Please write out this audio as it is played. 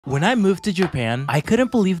When I moved to Japan, I couldn't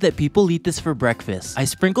believe that people eat this for breakfast. I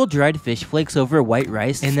sprinkled dried fish flakes over white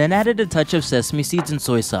rice and then added a touch of sesame seeds and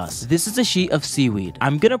soy sauce. This is a sheet of seaweed.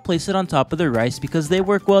 I'm gonna place it on top of the rice because they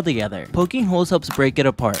work well together. Poking holes helps break it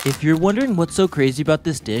apart. If you're wondering what's so crazy about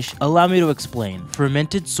this dish, allow me to explain.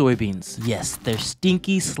 Fermented soybeans. Yes, they're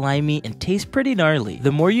stinky, slimy, and taste pretty gnarly.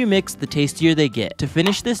 The more you mix, the tastier they get. To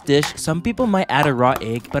finish this dish, some people might add a raw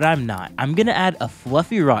egg, but I'm not. I'm gonna add a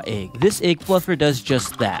fluffy raw egg. This egg fluffer does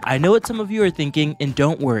just that. I know what some of you are thinking, and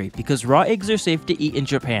don't worry, because raw eggs are safe to eat in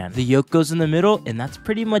Japan. The yolk goes in the middle, and that's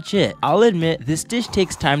pretty much it. I'll admit, this dish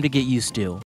takes time to get used to.